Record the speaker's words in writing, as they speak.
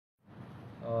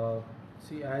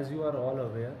See, as you are all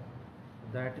aware,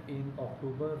 that in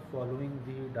October, following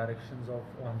the directions of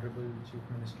Honorable Chief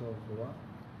Minister of Goa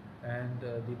and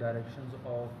the directions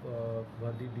of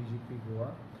Vardi DGP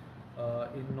Goa,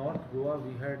 in North Goa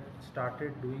we had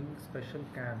started doing special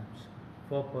camps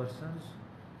for persons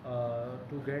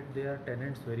to get their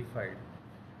tenants verified.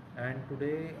 And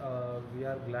today we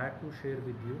are glad to share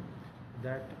with you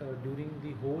that during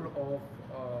the whole of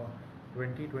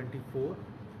 2024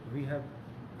 we have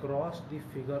crossed the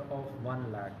figure of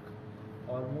 1 lakh.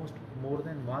 Almost more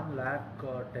than 1 lakh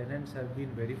tenants have been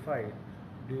verified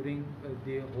during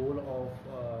the whole of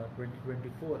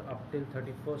 2024 up till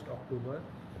 31st October.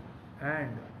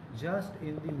 And just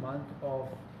in the month of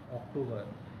October,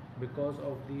 because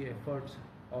of the efforts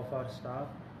of our staff,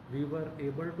 we were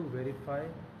able to verify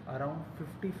around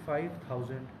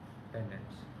 55,000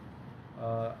 tenants.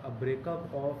 A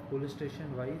breakup of police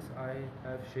station wise I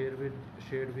have shared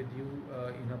with you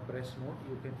in a press note.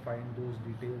 You can find those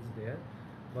details there.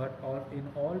 But in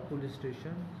all police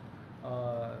stations,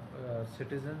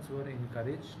 citizens were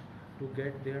encouraged to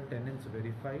get their tenants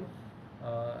verified,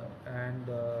 and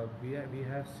we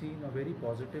have seen a very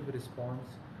positive response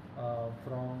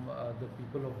from the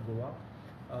people of Goa,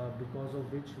 because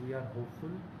of which we are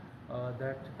hopeful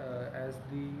that as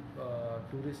the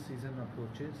tourist season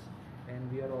approaches, and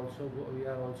we are also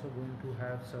going to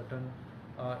have certain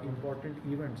important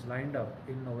events lined up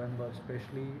in November,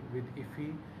 especially with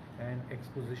IFI and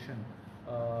exposition.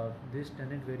 This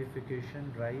tenant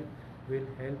verification drive will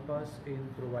help us in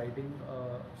providing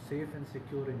a safe and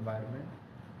secure environment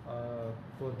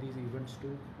for these events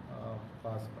to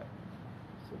pass by.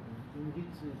 So, in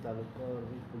which taluka or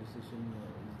which police station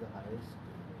is the highest?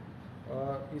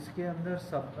 इसके अंदर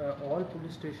सब all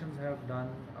police stations have done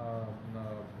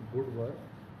good work,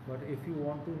 but if you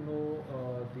want to know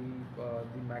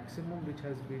the maximum which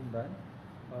has been done,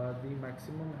 the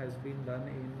maximum has been done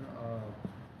in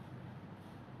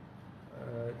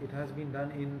it has been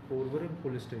done in Porvorim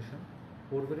police station.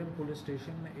 Porvorim police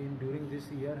station in during this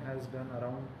year has done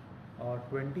around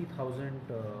 20,000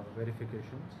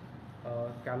 verifications.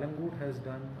 Kalangut has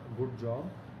done a good job.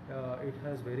 It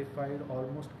has verified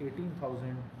almost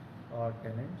 18,000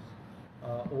 tenants.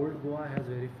 Old Goa has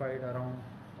verified around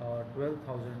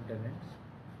 12,000 tenants.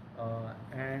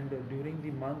 And during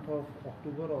the month of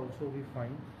October also we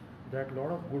find that a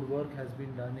lot of good work has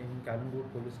been done in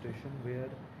Kalangut police station, where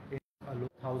in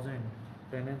 1,000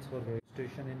 tenants were verified.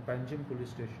 Station in Panjim police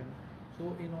station.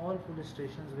 So in all police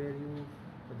stations where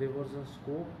there was a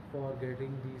scope for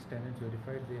getting these tenants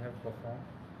verified, they have performed.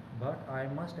 But I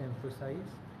must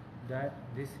emphasize that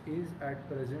this is at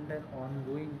present an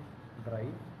ongoing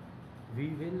drive. We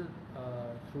will,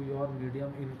 through your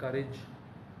medium, encourage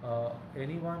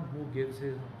anyone who gives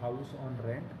his house on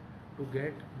rent to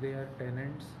get their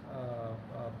tenants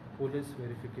police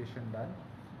verification done,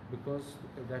 because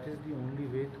that is the only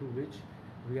way through which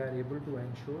we are able to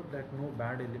ensure that no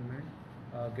bad element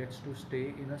gets to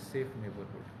stay in a safe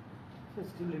neighborhood. So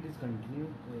still it is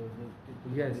continued?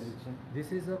 Yes,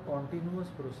 this is a continuous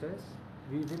process.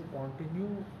 We will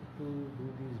continue to do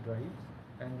these drives,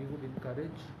 and we would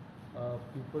encourage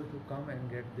people to come and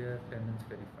get their tenants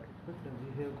verified. But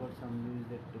we have got some news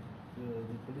that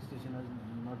the police station is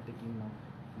not taking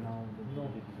now No,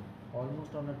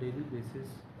 almost on a daily basis.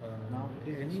 Now it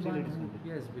is anyone still who,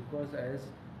 yes, because as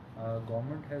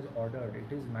government has ordered,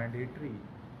 it is mandatory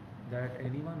that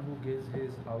anyone who gives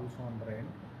his house on rent,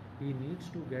 he needs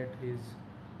to get his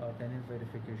tenant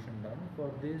verification done.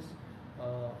 For this,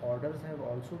 orders have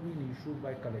also been issued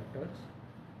by collectors,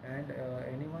 and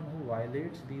anyone who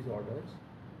violates these orders,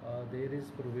 there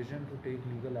is provision to take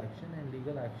legal action, and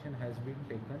legal action has been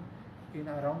taken in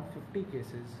around 50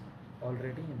 cases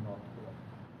already in North Goa.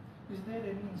 Is there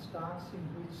any instance in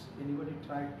which anybody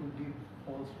tried to give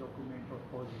false document or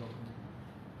forged document?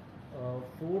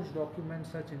 Forged document,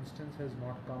 such instance has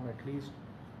not come, at least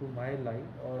to my light,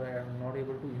 or I am not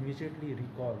able to immediately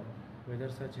recall whether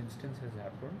such instance has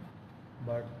happened,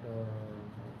 but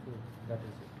so that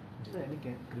is it. Is there any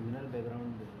criminal background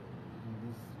in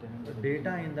this tenant?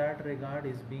 Data in that regard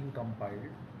is being compiled.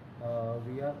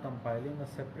 We are compiling a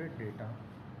separate data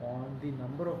on the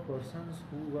number of persons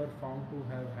who were found to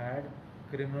have had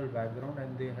criminal background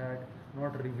and they had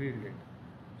not revealed it.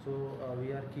 So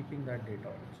we are keeping that data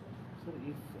also. So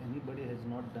if anybody has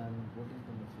not done, what is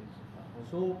the message?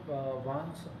 So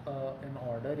once an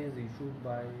order is issued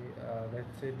by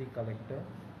let's say the collector,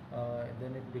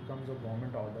 then it becomes a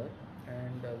government order,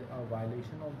 and a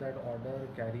violation of that order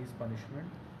carries punishment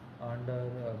under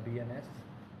BNS,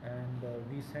 and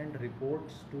we send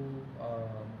reports to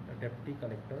deputy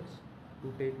collectors,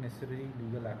 to take necessary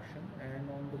legal action, and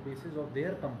on the basis of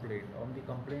their complaint, on the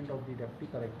complaint of the deputy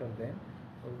collector, then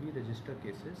we register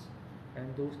cases,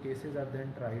 and those cases are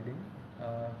then tried in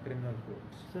criminal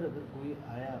courts. Sir अगर कोई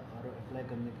आया और apply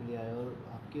करने के लिए आया और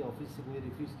आपके ऑफिस से कोई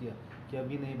रिफ्यूज़ किया कि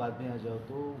अभी नहीं बाद में आ जाओ,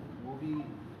 तो वो भी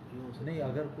ये हो सकता नहीं, है?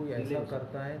 अगर कोई Delay ऐसा हो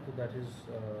सकता है? करता है तो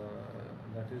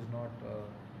that is not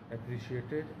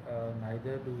appreciated.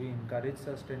 Neither do we encourage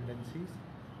such tendencies.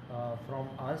 From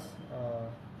us,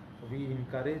 we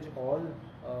encourage all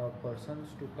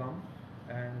persons to come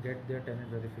and get their tenant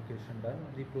verification done.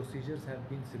 The procedures have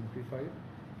been simplified,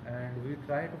 and we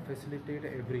try to facilitate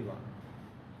everyone.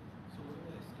 So what is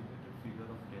the estimated figure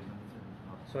of tenants in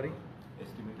North Sorry? Goa?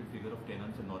 Estimated figure of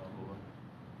tenants in North Goa?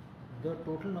 The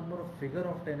total number of figure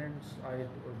of tenants I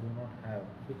do not have,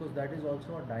 because that is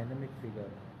also a dynamic figure.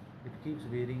 It keeps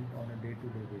varying on a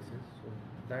day-to-day basis. So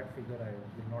that figure I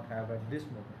will not have at this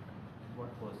moment.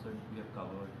 What percent we have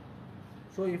covered?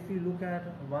 So if you look at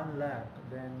 1 lakh,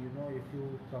 then if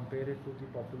you compare it to the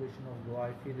population of Goa,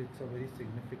 I feel it's a very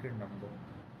significant number.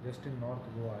 Just in North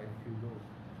Goa, if you go,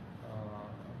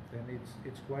 then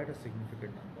it's quite a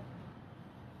significant number.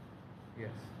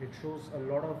 Yes, it shows a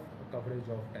lot of coverage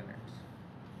of tenants.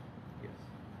 Yes.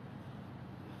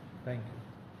 Thank you.